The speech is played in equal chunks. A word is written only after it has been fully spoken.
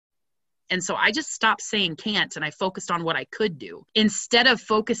And so I just stopped saying can't and I focused on what I could do. Instead of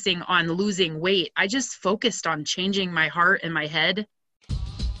focusing on losing weight, I just focused on changing my heart and my head.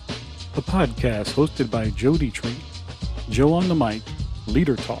 A podcast hosted by Jody Tree, Joe on the Mic,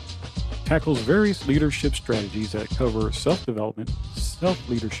 Leader Talk, tackles various leadership strategies that cover self-development,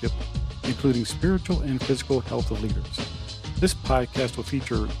 self-leadership, including spiritual and physical health of leaders. This podcast will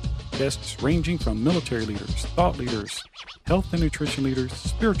feature guests ranging from military leaders, thought leaders, health and nutrition leaders,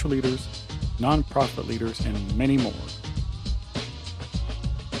 spiritual leaders, nonprofit leaders, and many more.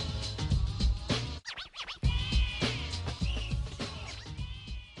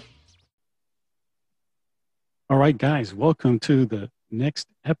 All right, guys, welcome to the next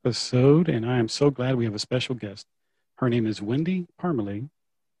episode, and I am so glad we have a special guest. Her name is Wendy Parmley.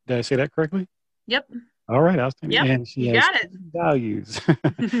 Did I say that correctly? Yep. All right, outstanding. Yep, and she you has got it. Values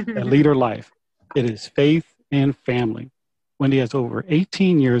that lead her life. It is faith and family. Wendy has over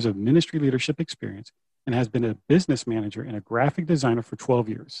 18 years of ministry leadership experience and has been a business manager and a graphic designer for 12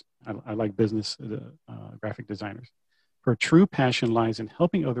 years. I like business graphic designers. Her true passion lies in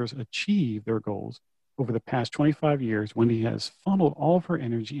helping others achieve their goals. Over the past 25 years, Wendy has funneled all of her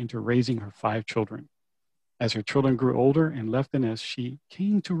energy into raising her 5 children. As her children grew older and left the nest, she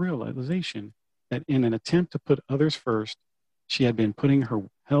came to realization that in an attempt to put others first, she had been putting her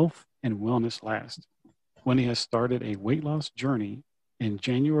health and wellness last. Wendy has started a weight loss journey in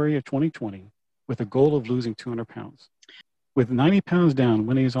January of 2020 with a goal of losing 200 pounds. With 90 pounds down,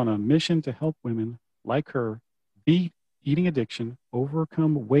 Wendy is on a mission to help women like her beat eating addiction,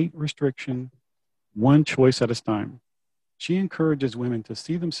 overcome weight restriction, one choice at a time. She encourages women to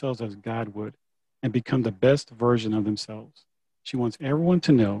see themselves as God would and become the best version of themselves. She wants everyone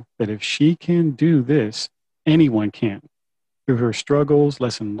to know that if she can do this, anyone can. Through her struggles,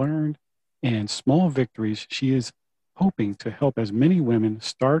 lessons learned, and small victories, she is hoping to help as many women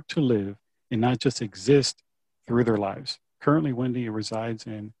start to live and not just exist through their lives. Currently, Wendy resides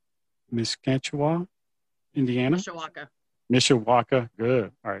in Mishawaka, Indiana. Mishawaka,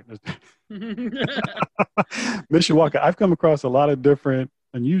 good. All right. Mishawaka. I've come across a lot of different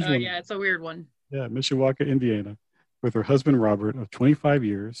unusual. Oh, yeah, it's a weird one. Yeah, Mishawaka, Indiana, with her husband, Robert, of 25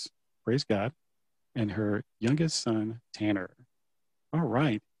 years, praise God, and her youngest son, Tanner. All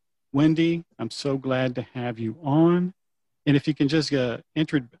right. Wendy, I'm so glad to have you on. And if you can just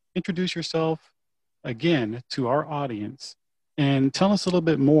introduce yourself again to our audience and tell us a little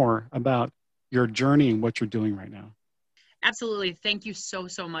bit more about your journey and what you're doing right now. Absolutely. Thank you so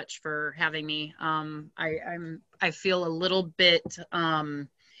much for having me. I feel a little bit,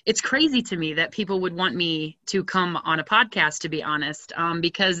 it's crazy to me that people would want me to come on a podcast, to be honest,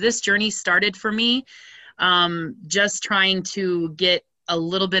 because this journey started for me just trying to get a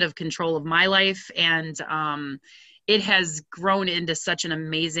little bit of control of my life. And it has grown into such an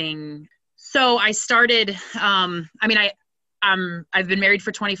amazing, so I started, I've been married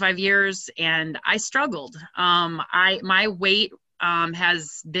for 25 years and I struggled. My weight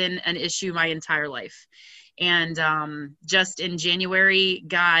has been an issue my entire life. And just in January,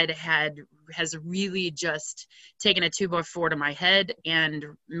 God has really just taken a 2x4 to my head and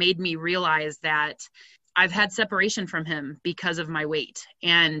made me realize that I've had separation from him because of my weight.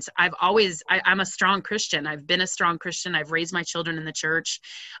 And I'm a strong Christian. I've been a strong Christian. I've raised my children in the church.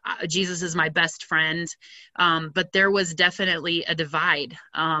 Jesus is my best friend. But there was definitely a divide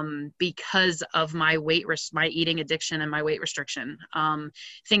because of my my eating addiction and my weight restriction.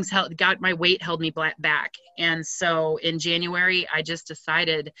 My weight held me back. And so in January, I just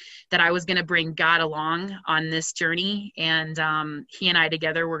decided that I was going to bring God along on this journey. And he and I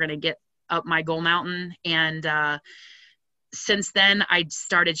together were going to get up my goal mountain. And since then, I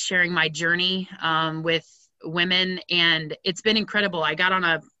started sharing my journey with women, and it's been incredible. I got on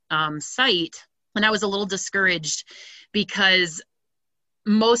a site, and I was a little discouraged because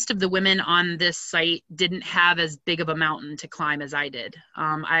most of the women on this site didn't have as big of a mountain to climb as I did.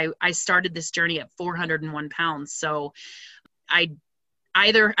 I started this journey at 401 pounds. So at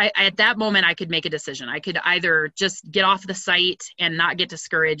that moment, I could make a decision. I could either just get off the site and not get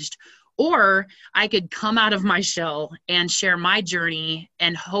discouraged, or I could come out of my shell and share my journey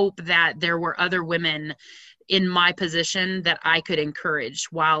and hope that there were other women in my position that I could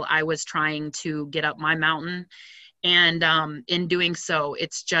encourage while I was trying to get up my mountain. And in doing so,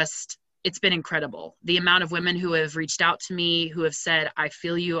 it's been incredible. The amount of women who have reached out to me, who have said, I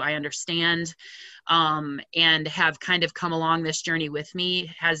feel you, I understand, and have kind of come along this journey with me,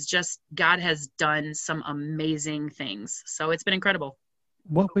 God has done some amazing things. So it's been incredible.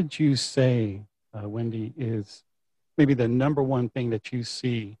 What would you say, Wendy, is maybe the number one thing that you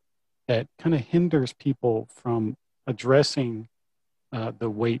see that kind of hinders people from addressing the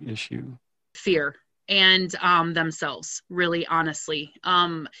weight issue? Fear and themselves, really honestly.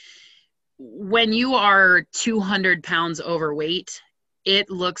 When you are 200 pounds overweight,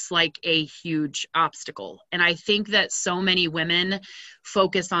 it looks like a huge obstacle. And I think that so many women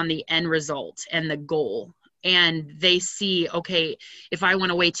focus on the end result and the goal. And they see, okay, if I want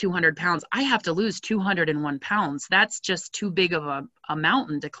to weigh 200 pounds, I have to lose 201 pounds. That's just too big of a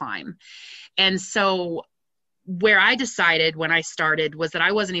mountain to climb. And so where I decided when I started was that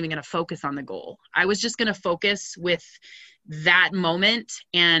I wasn't even going to focus on the goal. I was just going to focus with that moment,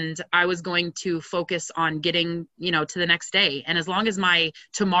 and I was going to focus on getting, to the next day. And as long as my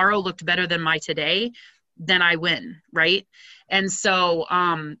tomorrow looked better than my today, then I win, right? And so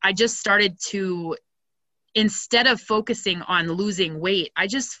I just started to, instead of focusing on losing weight, I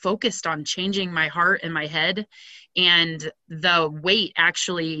just focused on changing my heart and my head. And the weight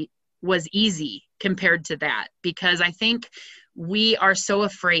actually was easy compared to that, because I think we are so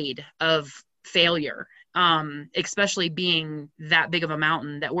afraid of failure, especially being that big of a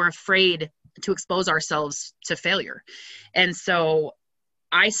mountain, that we're afraid to expose ourselves to failure. And so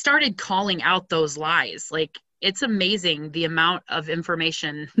I started calling out those lies. Like, it's amazing the amount of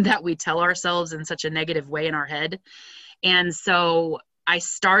information that we tell ourselves in such a negative way in our head. And so I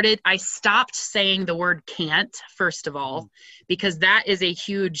stopped saying the word can't, first of all, because that is a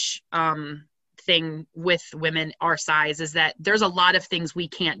huge thing with women our size, is that there's a lot of things we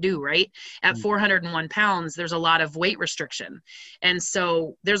can't do, right? At 401 pounds, there's a lot of weight restriction. And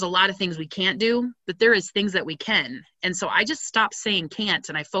so there's a lot of things we can't do, but there is things that we can. And so I just stopped saying can't,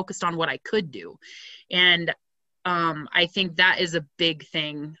 and I focused on what I could do. And I think that is a big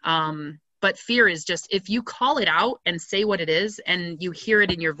thing. But fear is just, if you call it out and say what it is, and you hear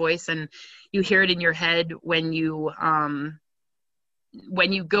it in your voice and you hear it in your head when you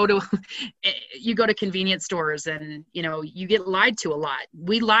go to convenience stores, and you get lied to a lot.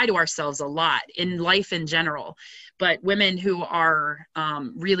 We lie to ourselves a lot in life in general, but women who are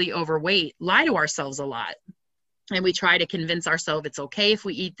really overweight lie to ourselves a lot. And we try to convince ourselves it's okay if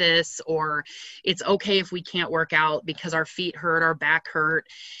we eat this, or it's okay if we can't work out because our feet hurt, our back hurt.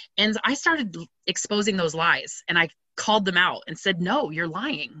 And I started exposing those lies, and I called them out and said, no, you're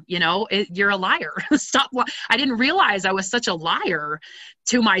lying. You're a liar. Stop. I didn't realize I was such a liar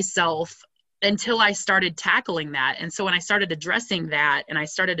to myself until I started tackling that. And so when I started addressing that, and I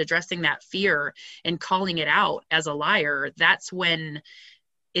started addressing that fear and calling it out as a liar, that's when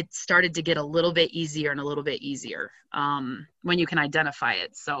it started to get a little bit easier and a little bit easier when you can identify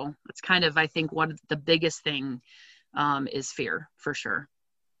it. So it's kind of, I think, one of the biggest thing is fear, for sure.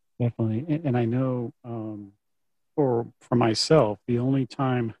 Definitely. And I know for myself, the only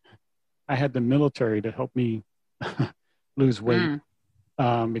time I had the military to help me lose weight,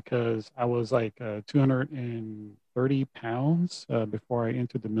 because I was like 230 pounds before I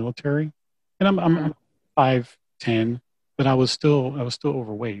entered the military. And I'm 5'10", but I was still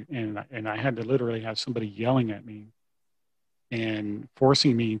overweight, and I had to literally have somebody yelling at me and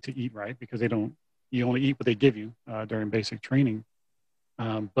forcing me to eat right, because you only eat what they give you during basic training.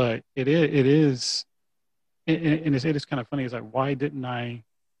 But it is kind of funny. It's like, why didn't I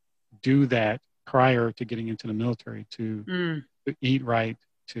do that prior to getting into the military, to eat right,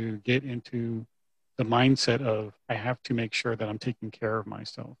 to get into the mindset of, I have to make sure that I'm taking care of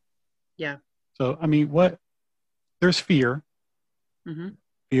myself. Yeah. So, I mean, there's fear,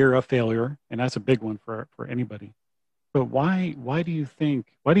 fear of failure, and that's a big one for anybody. But why do you think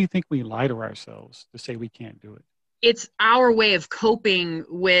we lie to ourselves to say we can't do it? It's our way of coping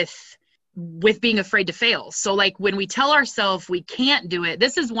with being afraid to fail. So like, when we tell ourselves we can't do it,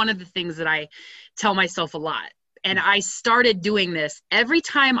 this is one of the things that I tell myself a lot. And I started doing this. Every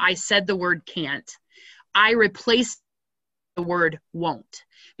time I said the word can't, I replaced the word won't.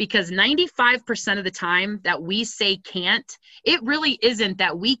 Because 95% of the time that we say can't, it really isn't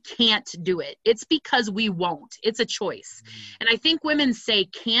that we can't do it. It's because we won't. It's a choice. And I think women say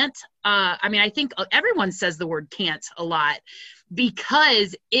can't. I think everyone says the word can't a lot,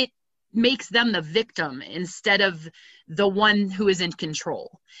 because it makes them the victim instead of the one who is in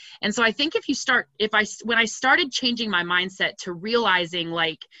control. And so I think when I started changing my mindset to realizing,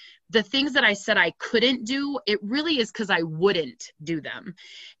 like, the things that I said I couldn't do, it really is because I wouldn't do them.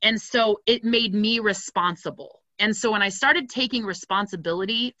 And so it made me responsible. And so when I started taking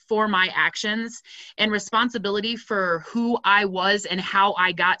responsibility for my actions and responsibility for who I was and how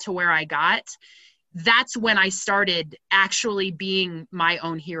I got to where I got, that's when I started actually being my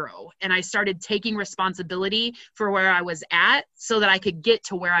own hero. And I started taking responsibility for where I was at so that I could get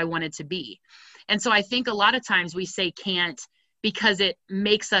to where I wanted to be. And so I think a lot of times we say can't because it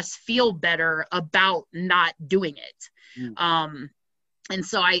makes us feel better about not doing it. And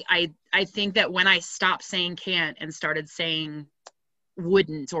so I think that when I stopped saying can't and started saying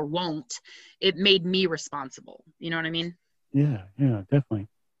wouldn't or won't, it made me responsible. You know what I mean? Yeah, yeah, definitely.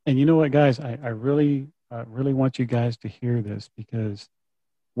 And you know what, guys, I really, really want you guys to hear this because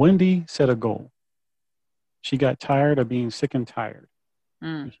Wendy set a goal. She got tired of being sick and tired.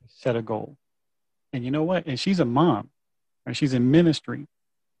 Mm. And she set a goal. And you know what? And she's a mom, right? She's in ministry.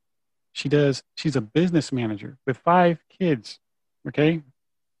 She's a business manager with 5 kids. Okay.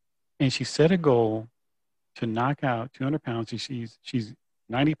 And she set a goal to knock out 200 pounds. She's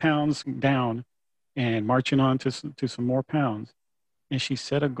 90 pounds down and marching on to some more pounds. And she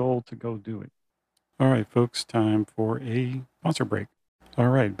set a goal to go do it. All right, folks, time for a sponsor break. All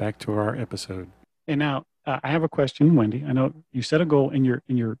right, back to our episode. And now I have a question, Wendy. I know you set a goal and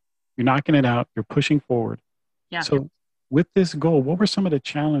you're knocking it out. You're pushing forward. Yeah. So with this goal, what were some of the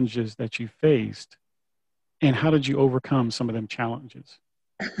challenges that you faced and how did you overcome some of them challenges?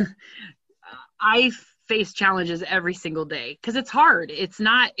 I face challenges every single day because it's hard. It's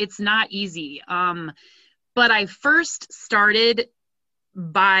not easy. But I first started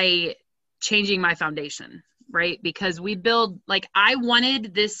by changing my foundation, right? Because I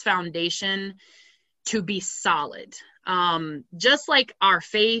wanted this foundation to be solid. Just like our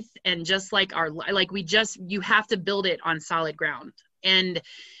faith and just like you have to build it on solid ground. And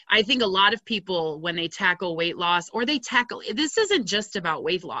I think a lot of people, when they tackle weight loss this isn't just about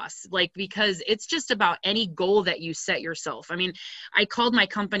weight loss, because it's just about any goal that you set yourself. I mean, I called my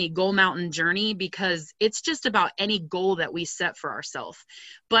company Goal Mountain Journey because it's just about any goal that we set for ourselves.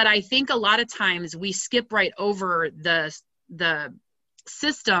 But I think a lot of times we skip right over the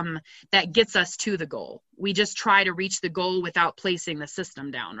system that gets us to the goal. We just try to reach the goal without placing the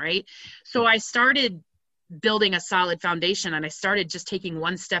system down, right? So I started building a solid foundation and I started just taking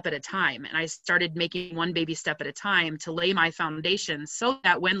one step at a time, and I started making one baby step at a time to lay my foundation so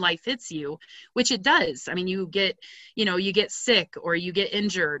that when life hits you, which it does, I mean, you get sick or you get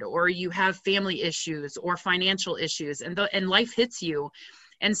injured or you have family issues or financial issues and life hits you.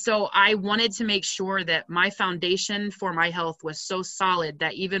 And so I wanted to make sure that my foundation for my health was so solid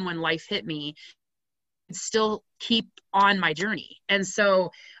that even when life hit me, I'd still keep on my journey. And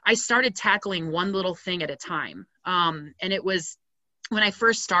so I started tackling one little thing at a time. And it was when I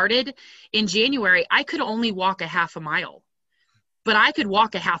first started in January, I could only walk a half a mile, but I could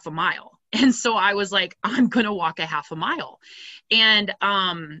walk a half a mile. And so I was like, I'm going to walk a half a mile. And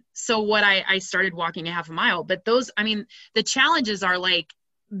so I started walking a half a mile, but the challenges are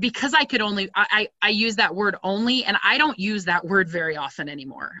because I could only, I use that word only, and I don't use that word very often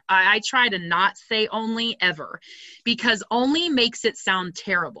anymore. I try to not say only ever, because only makes it sound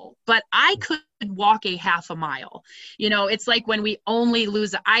terrible, but I could walk a half a mile. It's like when we only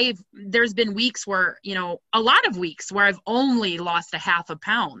lose, there's been weeks where, a lot of weeks where I've only lost a half a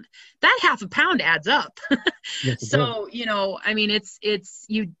pound. That half a pound adds up. Yes, So,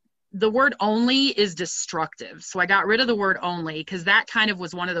 the word only is destructive. So I got rid of the word only because that kind of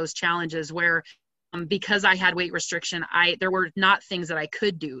was one of those challenges where because I had weight restriction, there were not things that I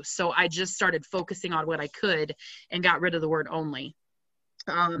could do. So I just started focusing on what I could and got rid of the word only.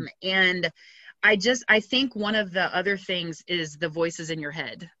 And I think one of the other things is the voices in your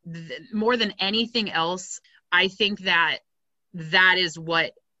head. More than anything else, I think that is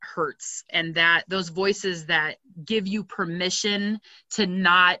what hurts, and that those voices that give you permission to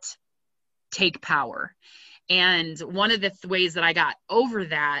not take power. And one of the ways that I got over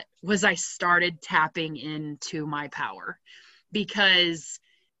that was I started tapping into my power, because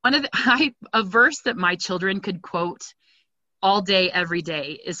a verse that my children could quote all day, every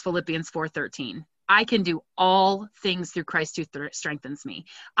day is Philippians 4:13. I can do all things through Christ who strengthens me.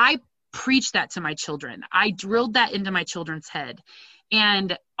 I preached that to my children. I drilled that into my children's head.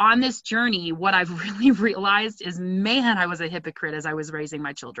 And on this journey, what I've really realized is, man, I was a hypocrite as I was raising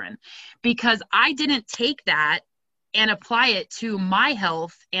my children, because I didn't take that and apply it to my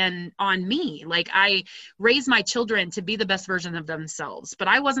health and on me. I raised my children to be the best version of themselves, but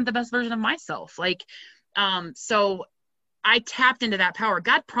I wasn't the best version of myself. So I tapped into that power.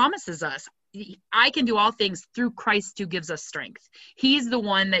 God promises us, I can do all things through Christ who gives us strength. He's the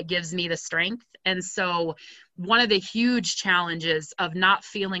one that gives me the strength. And so one of the huge challenges of not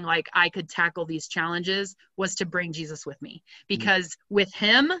feeling like I could tackle these challenges was to bring Jesus with me, because with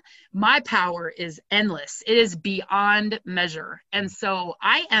him, my power is endless. It is beyond measure. And so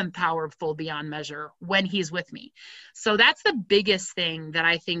I am powerful beyond measure when he's with me. So that's the biggest thing that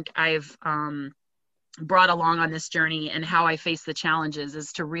I think I've brought along on this journey, and how I face the challenges,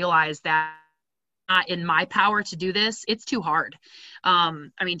 is to realize that not in my power to do this, it's too hard.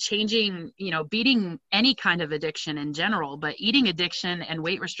 I mean, changing, beating any kind of addiction in general, but eating addiction and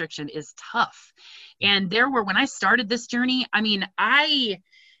weight restriction is tough. And when I started this journey, I mean, I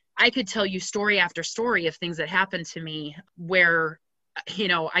could tell you story after story of things that happened to me where,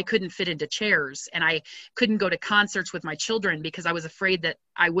 I couldn't fit into chairs, and I couldn't go to concerts with my children because I was afraid that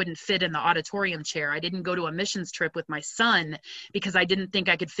I wouldn't fit in the auditorium chair. I didn't go to a missions trip with my son because I didn't think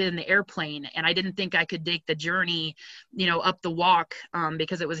I could fit in the airplane, and I didn't think I could take the journey, up the walk,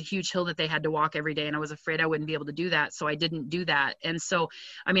 because it was a huge hill that they had to walk every day, and I was afraid I wouldn't be able to do that. So I didn't do that. And so,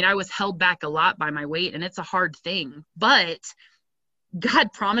 I mean, I was held back a lot by my weight, and it's a hard thing, but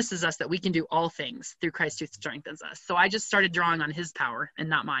God promises us that we can do all things through Christ who strengthens us. So I just started drawing on his power and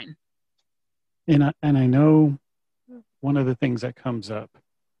not mine. And I know one of the things that comes up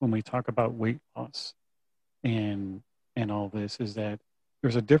when we talk about weight loss and all this is that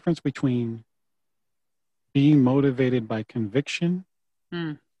there's a difference between being motivated by conviction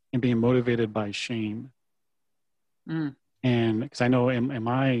and being motivated by shame. And because I know in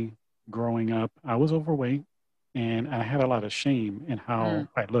my growing up, I was overweight. And I had a lot of shame in how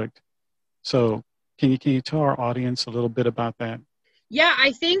I looked. So can you tell our audience a little bit about that? Yeah,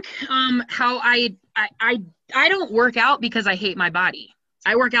 I think how I don't work out because I hate my body.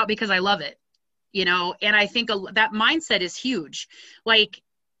 I work out because I love it, and I think that mindset is huge. Like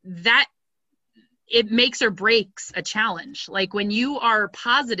that, it makes or breaks a challenge. Like when you are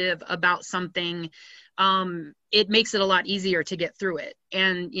positive about something, it makes it a lot easier to get through it.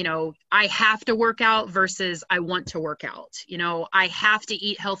 And, I have to work out versus I want to work out. I have to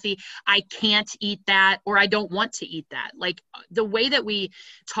eat healthy. I can't eat that, or I don't want to eat that. Like the way that we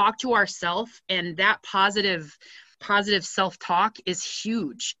talk to ourselves and that positive self-talk is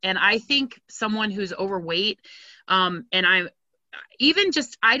huge. And I think someone who's overweight, and I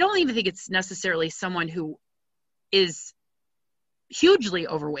don't even think it's necessarily someone who is hugely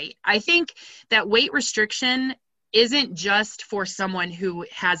overweight. I think that weight restriction isn't just for someone who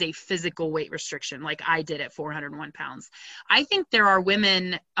has a physical weight restriction like I did at 401 pounds. I think there are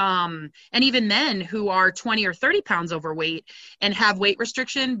women and even men who are 20 or 30 pounds overweight and have weight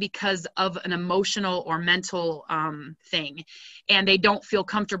restriction because of an emotional or mental thing. And they don't feel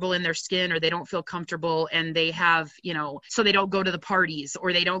comfortable in their skin, or they don't feel comfortable, and they have, so they don't go to the parties,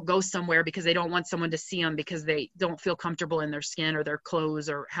 or they don't go somewhere because they don't want someone to see them because they don't feel comfortable in their skin or their clothes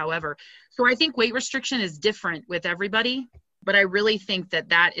or however. So I think weight restriction is different with everybody, but I really think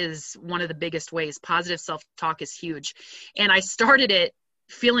that is one of the biggest ways. Positive self-talk is huge. And I started it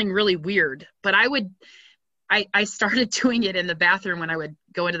feeling really weird, but I started doing it in the bathroom when I would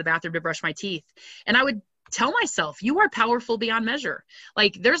go into the bathroom to brush my teeth, and I would tell myself, you are powerful beyond measure.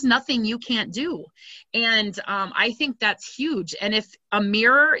 Like there's nothing you can't do. And I think that's huge. And if a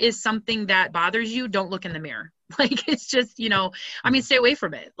mirror is something that bothers you, don't look in the mirror. Like it's just, stay away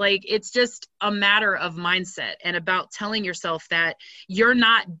from it. Like it's just a matter of mindset and about telling yourself that you're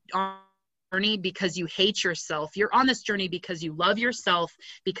not on this journey because you hate yourself. You're on this journey because you love yourself,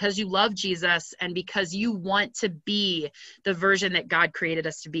 because you love Jesus, and because you want to be the version that God created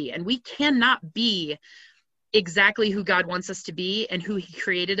us to be. And we cannot be exactly who God wants us to be and who he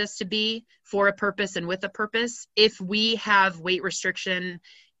created us to be for a purpose and with a purpose if we have weight restriction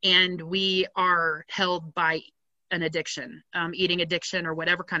and we are held by an addiction, eating addiction or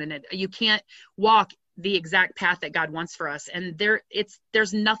whatever kind of, you can't walk the exact path that God wants for us. And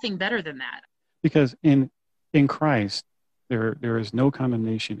there's nothing better than that. Because in Christ, there is no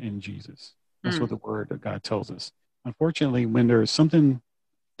condemnation in Jesus. That's what the word of God tells us. Unfortunately, when there is something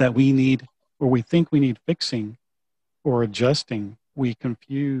that we need or we think we need fixing or adjusting, we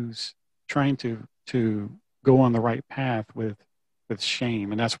confuse trying to go on the right path with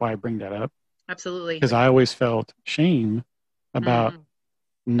shame. And that's why I bring that up. Absolutely. Because I always felt shame about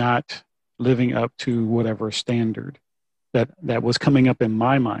not living up to whatever standard that was coming up in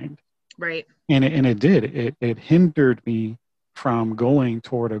my mind. Right. And it did. It hindered me from going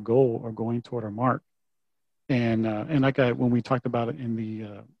toward a goal or going toward a mark. And like when we talked about it in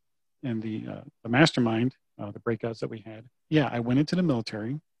the mastermind, the breakouts that we had. Yeah, I went into the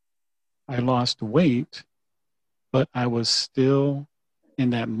military. I lost weight, but I was still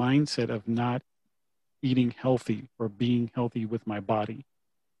in that mindset of not eating healthy or being healthy with my body.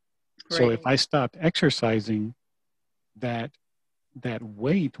 Right. So if I stopped exercising, that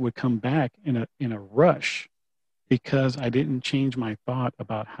weight would come back in a rush because I didn't change my thought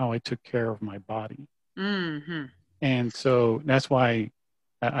about how I took care of my body. Mm-hmm. And so that's why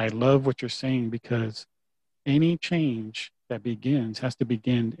I love what you're saying, because any change that begins has to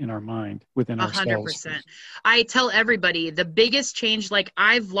begin in our mind, within ourselves 100%. first. I tell everybody the biggest change, like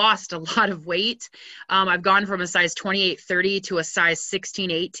I've lost a lot of weight. I've gone from a size 28-30 to a size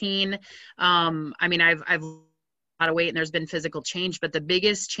 16-18. I mean, I've lost a lot of weight and there's been physical change, but the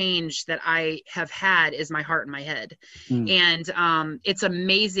biggest change that I have had is my heart and my head. Mm. And it's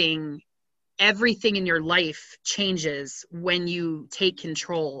amazing. Everything in your life changes when you take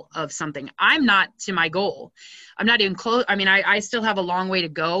control of something. I'm not to my goal. I'm not even close. I mean, I still have a long way to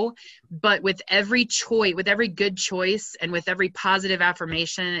go, but with every choice, with every good choice, and with every positive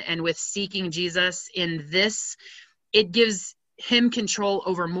affirmation, and with seeking Jesus in this, it gives him control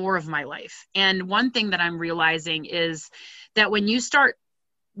over more of my life. And one thing that I'm realizing is that when you start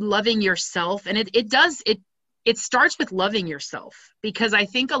loving yourself, and it starts with loving yourself, because I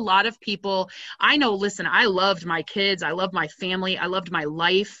think a lot of people, I know, listen, I loved my kids. I loved my family. I loved my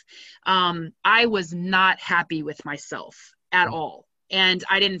life. I was not happy with myself at all. And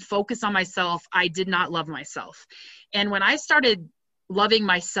I didn't focus on myself. I did not love myself. And when I started loving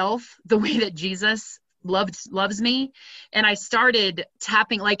myself the way that Jesus loves me, and I started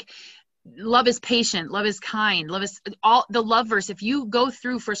tapping, like, love is patient, love is kind, love is all the love verse. If you go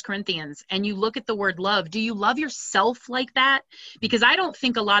through First Corinthians and you look at the word love, do you love yourself like that? Because I don't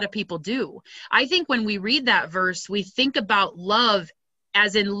think a lot of people do. I think when we read that verse, we think about love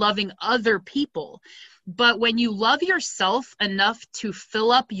as in loving other people. But when you love yourself enough to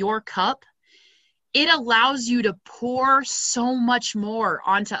fill up your cup, it allows you to pour so much more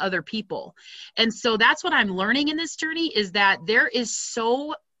onto other people. And so that's what I'm learning in this journey, is that there is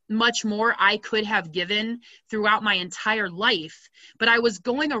so much more I could have given throughout my entire life, but I was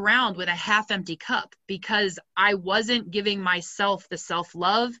going around with a half empty cup because I wasn't giving myself the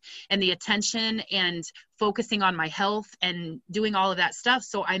self-love and the attention and focusing on my health and doing all of that stuff.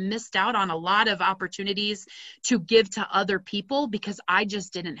 So I missed out on a lot of opportunities to give to other people because I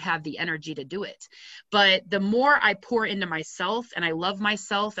just didn't have the energy to do it. But the more I pour into myself and I love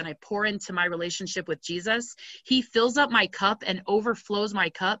myself and I pour into my relationship with Jesus, he fills up my cup and overflows my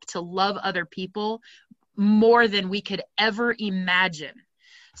cup to love other people more than we could ever imagine.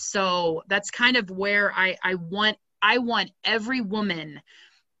 So that's kind of where I want every woman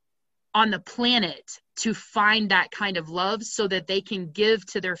on the planet to find that kind of love, so that they can give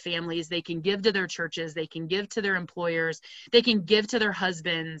to their families, they can give to their churches, they can give to their employers, they can give to their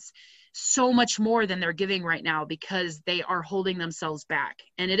husbands so much more than they're giving right now, because they are holding themselves back.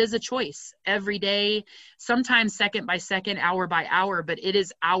 And it is a choice every day, sometimes second by second, hour by hour, but it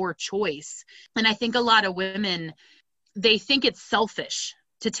is our choice. And I think a lot of women, they think it's selfish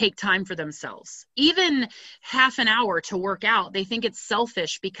to take time for themselves, even half an hour to work out. They think it's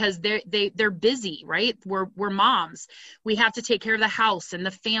selfish because they're busy, right? We're moms. We have to take care of the house and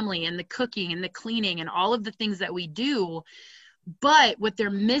the family and the cooking and the cleaning and all of the things that we do. But what they're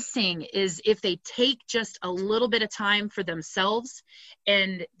missing is, if they take just a little bit of time for themselves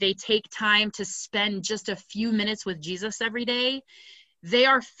and they take time to spend just a few minutes with Jesus every day, they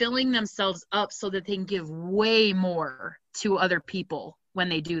are filling themselves up so that they can give way more to other people when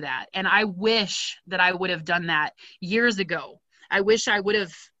they do that. And I wish that I would have done that years ago. I wish I would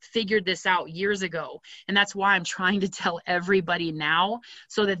have figured this out years ago. And that's why I'm trying to tell everybody now,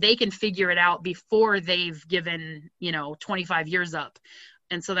 so that they can figure it out before they've given, 25 years up.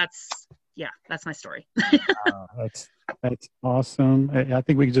 And so that's my story. That's awesome. I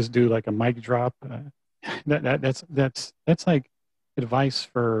think we could just do like a mic drop. That's like advice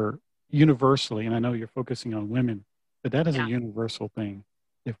for universally. And I know you're focusing on women, but that is a universal thing.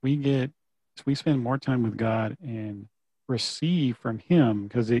 If we spend more time with God and receive from him,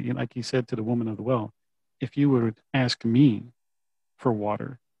 because like he said to the woman of the well, if you would ask me for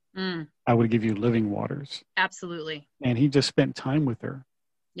water, I would give you living waters. Absolutely. And he just spent time with her.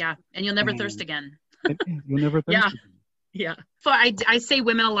 Yeah. And you'll never thirst again. You'll never thirst again. Yeah. So I say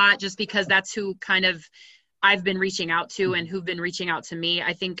women a lot just because that's who kind of I've been reaching out to and who've been reaching out to me.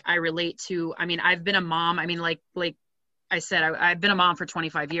 I think I relate to, I've been a mom. Like I said, I've been a mom for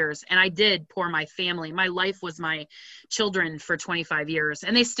 25 years, and I did pour my family. My life was my children for 25 years,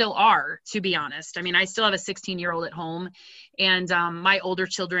 and they still are, to be honest. I still have a 16-year-old at home, and my older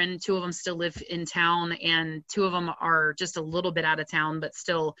children, 2 of them still live in town, and 2 of them are just a little bit out of town, but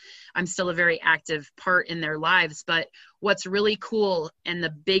still, I'm still a very active part in their lives. But what's really cool, and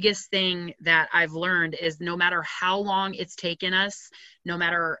the biggest thing that I've learned, is no matter how long it's taken us, no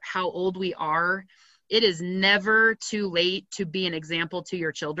matter how old we are, it is never too late to be an example to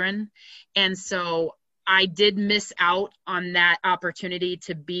your children. And so I did miss out on that opportunity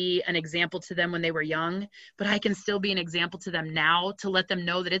to be an example to them when they were young, but I can still be an example to them now to let them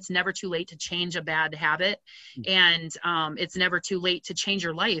know that it's never too late to change a bad habit. And it's never too late to change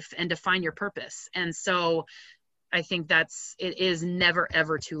your life and to find your purpose. And so I think it is never,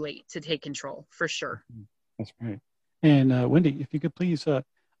 ever too late to take control, for sure. That's right. And Wendy, if you could please,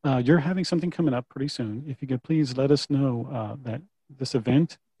 you're having something coming up pretty soon. If you could please let us know that this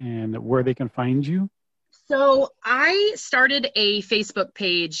event and where they can find you. So I started a Facebook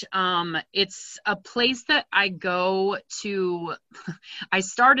page. It's a place that I go to. I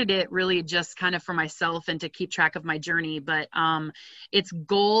started it really just kind of for myself and to keep track of my journey, but it's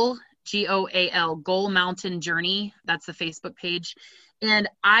Goal, Goal, Goal Mountain Journey. That's the Facebook page. And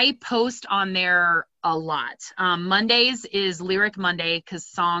I post on there a lot. Mondays is Lyric Monday because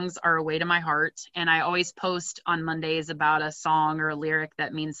songs are a way to my heart. And I always post on Mondays about a song or a lyric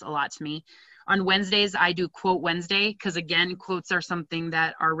that means a lot to me. On Wednesdays, I do Quote Wednesday because, again, quotes are something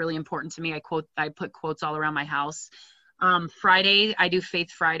that are really important to me. I put quotes all around my house. Friday, I do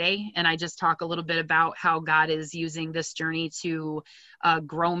Faith Friday, and I just talk a little bit about how God is using this journey to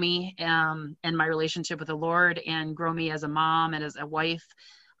grow me and my relationship with the Lord and grow me as a mom and as a wife.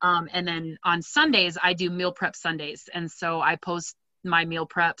 And then on Sundays, I do Meal Prep Sundays. And so I post my meal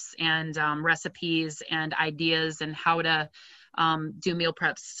preps and recipes and ideas and how to do meal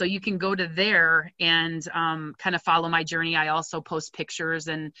preps. So you can go to there and kind of follow my journey. I also post pictures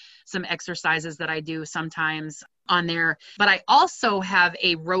and some exercises that I do sometimes on there. But I also have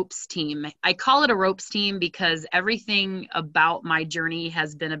a ropes team. I call it a ropes team because everything about my journey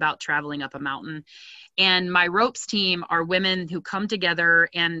has been about traveling up a mountain. And my ropes team are women who come together,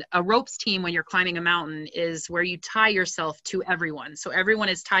 and a ropes team when you're climbing a mountain is where you tie yourself to everyone. So everyone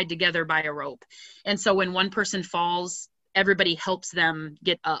is tied together by a rope. And so when one person falls, everybody helps them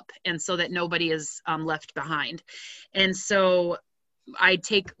get up, and so that nobody is left behind. And so I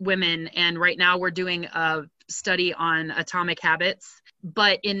take women, and right now we're doing a study on atomic habits.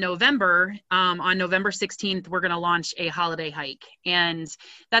 But in November, on November 16th, we're going to launch a holiday hike. And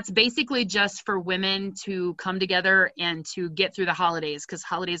that's basically just for women to come together and to get through the holidays, because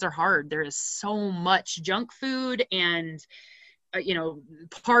holidays are hard. There is so much junk food and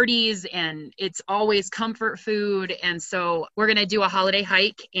parties, and it's always comfort food. And so we're going to do a holiday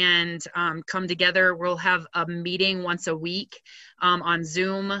hike and come together. We'll have a meeting once a week on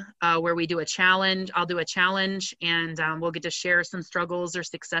Zoom where we do a challenge. I'll do a challenge, and we'll get to share some struggles or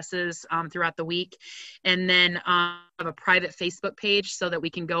successes throughout the week. And then have a private Facebook page so that we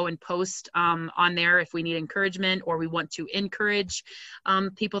can go and post on there if we need encouragement or we want to encourage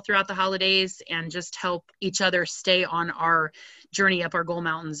people throughout the holidays and just help each other stay on our journey up our goal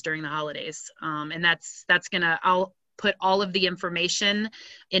mountains during the holidays. And I'll put all of the information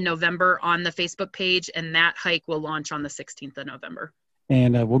in November on the Facebook page, and that hike will launch on the 16th of November.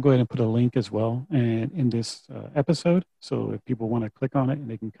 And we'll go ahead and put a link as well in this episode. So if people want to click on it, and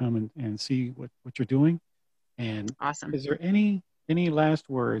they can come and see what you're doing. And awesome. Is there any last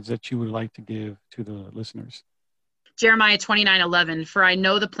words that you would like to give to the listeners? Jeremiah 29:11, for I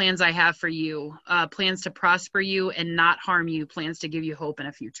know the plans I have for you, plans to prosper you and not harm you, plans to give you hope and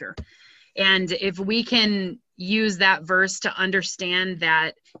a future. And if we can use that verse to understand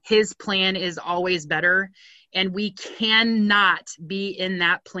that his plan is always better, and we cannot be in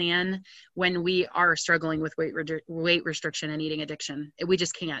that plan when we are struggling with weight restriction and eating addiction. We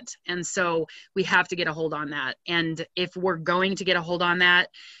just can't. And so we have to get a hold on that. And if we're going to get a hold on that,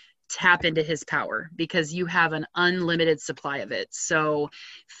 tap into his power, because you have an unlimited supply of it. So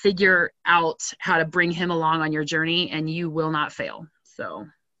figure out how to bring him along on your journey, and you will not fail. So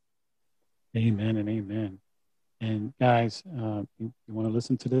amen and amen. And guys, you want to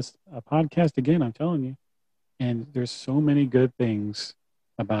listen to this podcast again, I'm telling you, and there's so many good things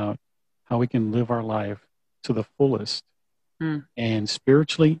about how we can live our life to the fullest, and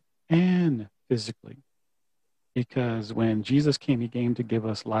spiritually and physically. Because when Jesus came, he came to give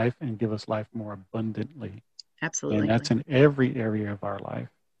us life and give us life more abundantly. Absolutely. And that's in every area of our life.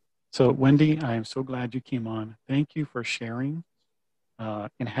 So Wendy, I am so glad you came on. Thank you for sharing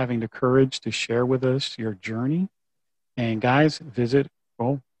and having the courage to share with us your journey. And guys,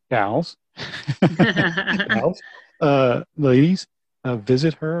 gals, ladies,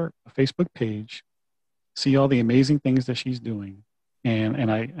 visit her Facebook page, see all the amazing things that she's doing.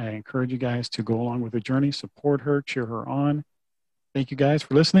 And I encourage you guys to go along with the journey, support her, cheer her on. Thank you guys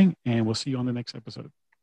for listening, and we'll see you on the next episode.